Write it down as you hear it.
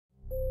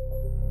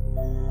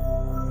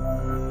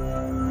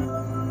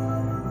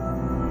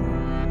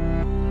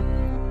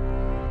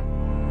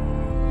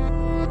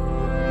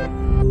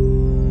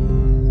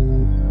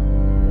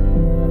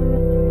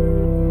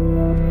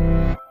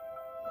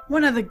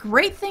of the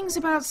great things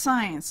about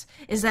science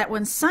is that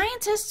when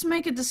scientists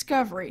make a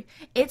discovery,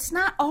 it's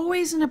not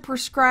always in a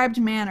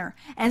prescribed manner,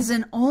 as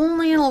in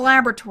only in a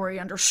laboratory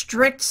under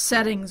strict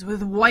settings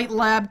with white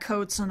lab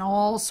coats and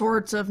all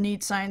sorts of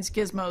neat science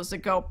gizmos that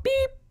go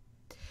beep.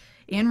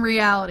 In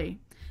reality,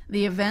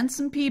 the events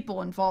and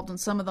people involved in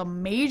some of the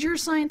major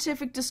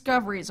scientific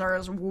discoveries are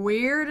as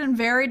weird and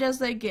varied as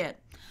they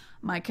get.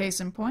 My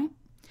case in point,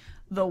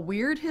 the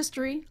weird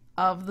history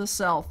of the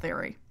cell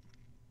theory.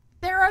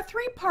 There are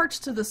 3 parts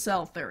to the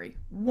cell theory.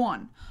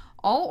 1.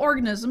 All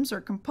organisms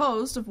are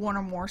composed of 1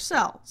 or more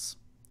cells.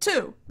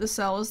 2. The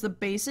cell is the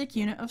basic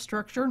unit of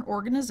structure and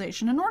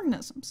organization in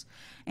organisms.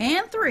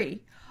 And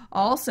 3.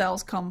 All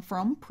cells come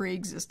from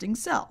pre-existing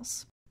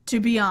cells. To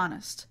be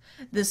honest,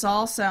 this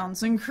all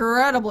sounds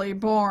incredibly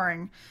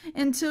boring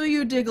until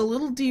you dig a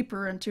little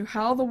deeper into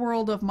how the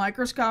world of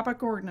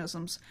microscopic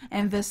organisms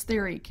and this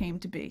theory came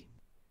to be.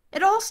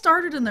 It all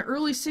started in the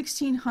early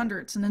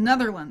 1600s in the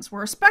Netherlands,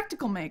 where a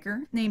spectacle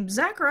maker named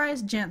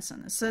Zacharias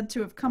Janssen is said to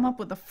have come up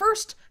with the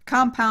first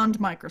compound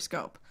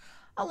microscope,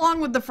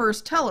 along with the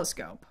first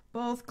telescope.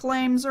 Both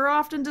claims are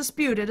often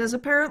disputed, as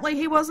apparently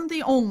he wasn't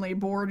the only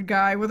bored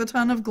guy with a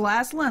ton of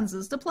glass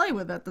lenses to play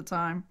with at the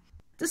time.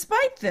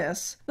 Despite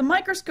this, the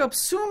microscope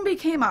soon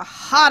became a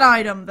hot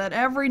item that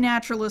every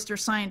naturalist or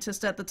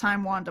scientist at the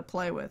time wanted to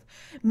play with,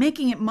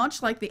 making it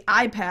much like the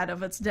iPad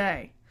of its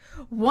day.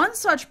 One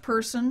such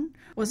person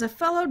was a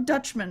fellow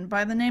Dutchman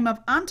by the name of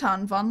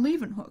Anton van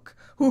Leeuwenhoek,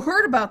 who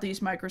heard about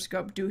these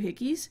microscope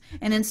doohickeys,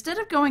 and instead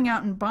of going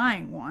out and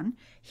buying one,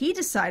 he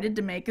decided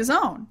to make his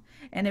own.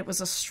 And it was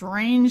a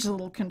strange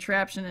little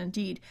contraption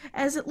indeed,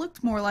 as it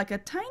looked more like a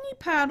tiny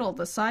paddle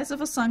the size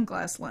of a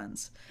sunglass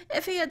lens.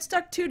 If he had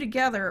stuck 2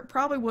 together, it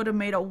probably would have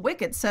made a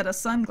wicked set of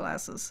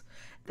sunglasses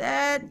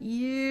that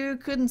you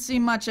couldn't see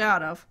much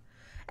out of.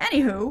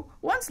 Anywho,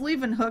 once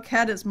Leeuwenhoek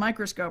had his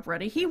microscope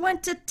ready, he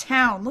went to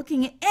town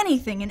looking at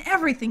anything and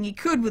everything he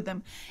could with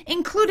them,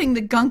 including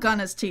the gunk on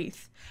his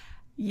teeth.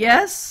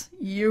 Yes,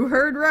 you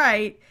heard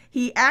right.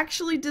 He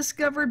actually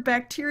discovered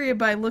bacteria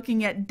by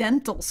looking at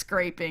dental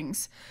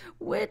scrapings,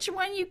 which,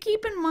 when you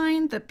keep in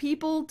mind that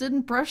people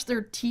didn't brush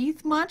their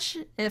teeth much,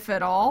 if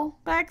at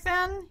all, back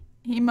then,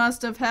 he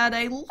must have had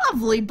a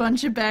lovely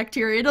bunch of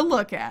bacteria to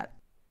look at.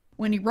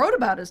 When he wrote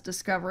about his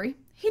discovery,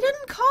 he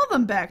didn't call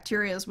them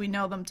bacteria as we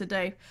know them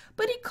today,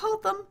 but he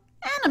called them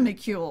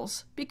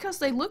animalcules, because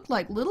they looked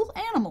like little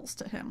animals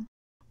to him.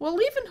 While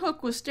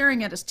Leeuwenhoek was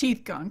staring at his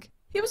teeth gunk,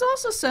 he was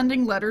also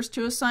sending letters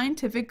to a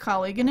scientific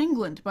colleague in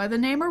England by the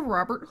name of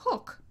Robert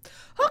Hooke.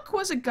 Hooke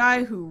was a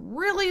guy who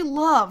really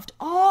loved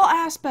all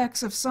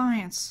aspects of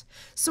science,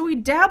 so he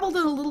dabbled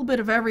in a little bit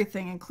of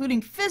everything,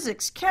 including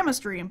physics,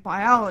 chemistry, and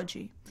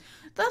biology.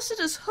 Thus it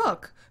is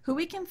Hooke who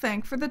we can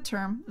thank for the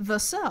term the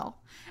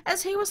cell,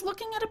 as he was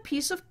looking at a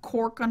piece of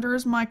cork under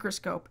his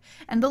microscope,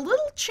 and the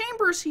little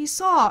chambers he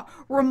saw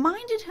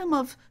reminded him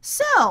of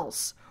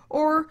cells,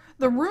 or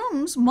the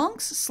rooms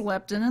monks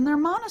slept in their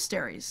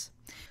monasteries.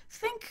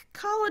 Think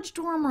college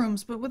dorm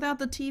rooms, but without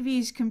the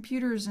TVs,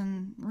 computers,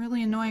 and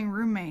really annoying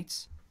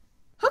roommates.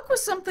 Hooke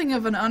was something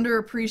of an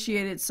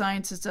underappreciated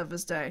scientist of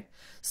his day,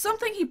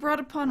 something he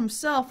brought upon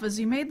himself as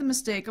he made the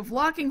mistake of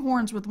locking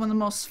horns with one of the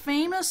most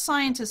famous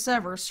scientists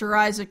ever, Sir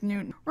Isaac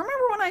Newton.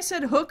 Remember when I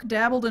said Hooke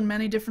dabbled in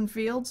many different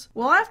fields?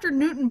 Well, after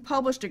Newton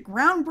published a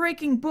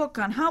groundbreaking book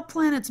on how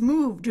planets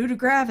move due to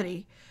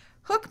gravity,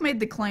 Hooke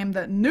made the claim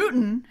that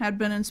Newton had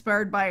been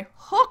inspired by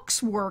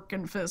Hooke's work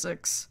in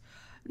physics.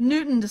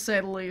 Newton, to say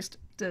the least,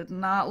 did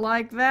not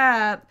like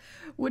that,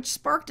 which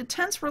sparked a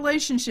tense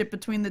relationship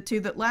between the two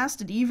that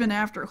lasted even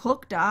after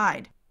Hooke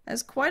died,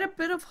 as quite a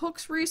bit of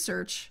Hooke's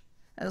research,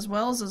 as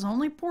well as his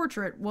only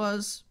portrait,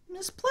 was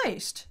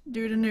misplaced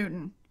due to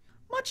Newton.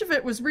 Much of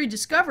it was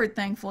rediscovered,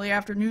 thankfully,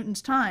 after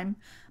Newton's time,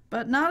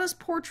 but not his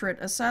portrait,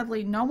 as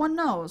sadly no one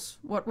knows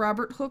what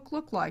Robert Hooke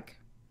looked like.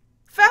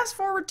 Fast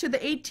forward to the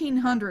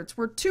 1800s,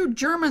 where 2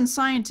 German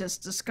scientists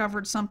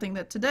discovered something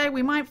that today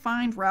we might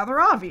find rather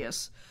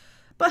obvious,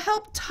 but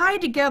helped tie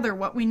together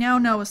what we now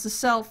know as the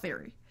cell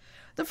theory.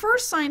 The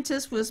first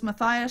scientist was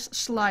Matthias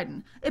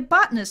Schleiden, a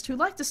botanist who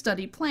liked to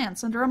study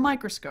plants under a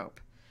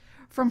microscope.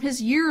 From his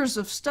years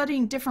of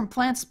studying different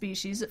plant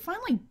species, it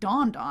finally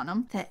dawned on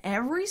him that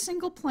every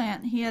single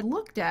plant he had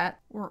looked at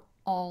were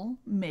all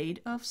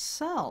made of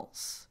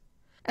cells.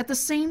 At the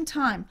same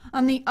time,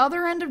 on the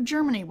other end of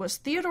Germany was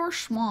Theodor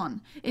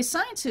Schwann, a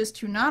scientist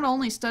who not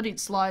only studied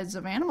slides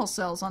of animal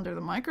cells under the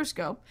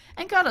microscope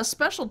and got a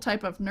special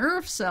type of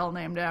nerve cell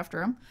named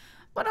after him,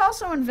 but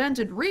also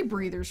invented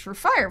rebreathers for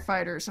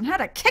firefighters and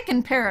had a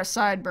kickin' pair of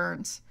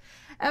sideburns.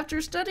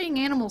 After studying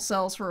animal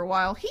cells for a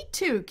while, he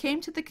too came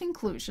to the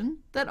conclusion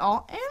that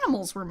all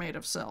animals were made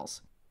of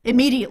cells.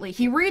 Immediately,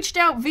 he reached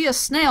out via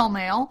snail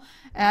mail,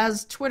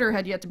 as Twitter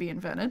had yet to be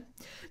invented,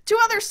 to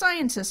other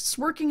scientists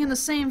working in the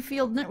same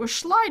field, and it was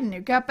Schleiden who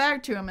got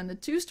back to him, and the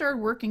two started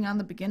working on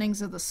the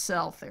beginnings of the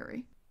cell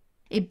theory.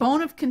 A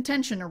bone of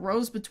contention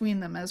arose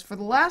between them, as for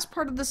the last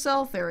part of the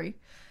cell theory,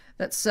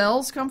 that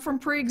cells come from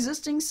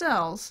pre-existing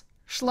cells,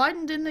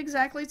 Schleiden didn't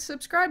exactly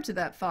subscribe to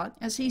that thought,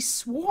 as he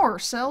swore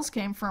cells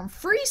came from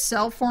free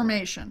cell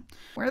formation,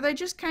 where they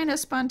just kind of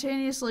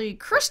spontaneously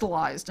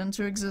crystallized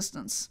into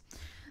existence.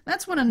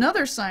 That's when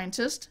another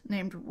scientist,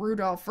 named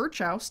Rudolf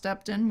Virchow,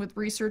 stepped in with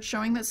research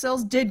showing that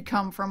cells did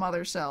come from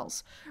other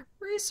cells.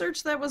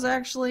 Research that was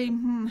actually,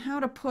 how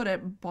to put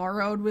it,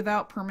 borrowed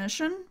without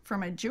permission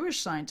from a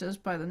Jewish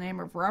scientist by the name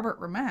of Robert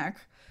Remak,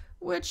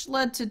 which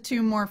led to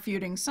two more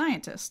feuding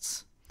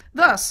scientists.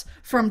 Thus,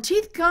 from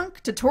teeth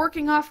gunk to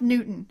torquing off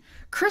Newton,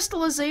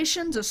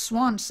 crystallization to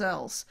Schwann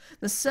cells,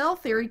 the cell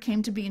theory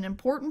came to be an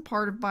important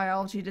part of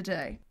biology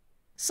today.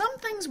 Some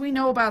things we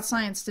know about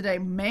science today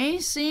may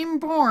seem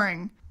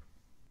boring,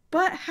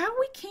 but how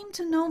we came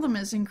to know them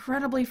is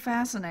incredibly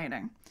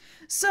fascinating.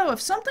 So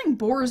if something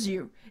bores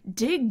you,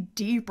 dig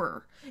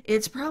deeper.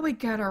 It's probably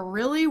got a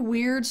really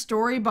weird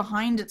story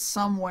behind it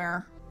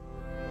somewhere.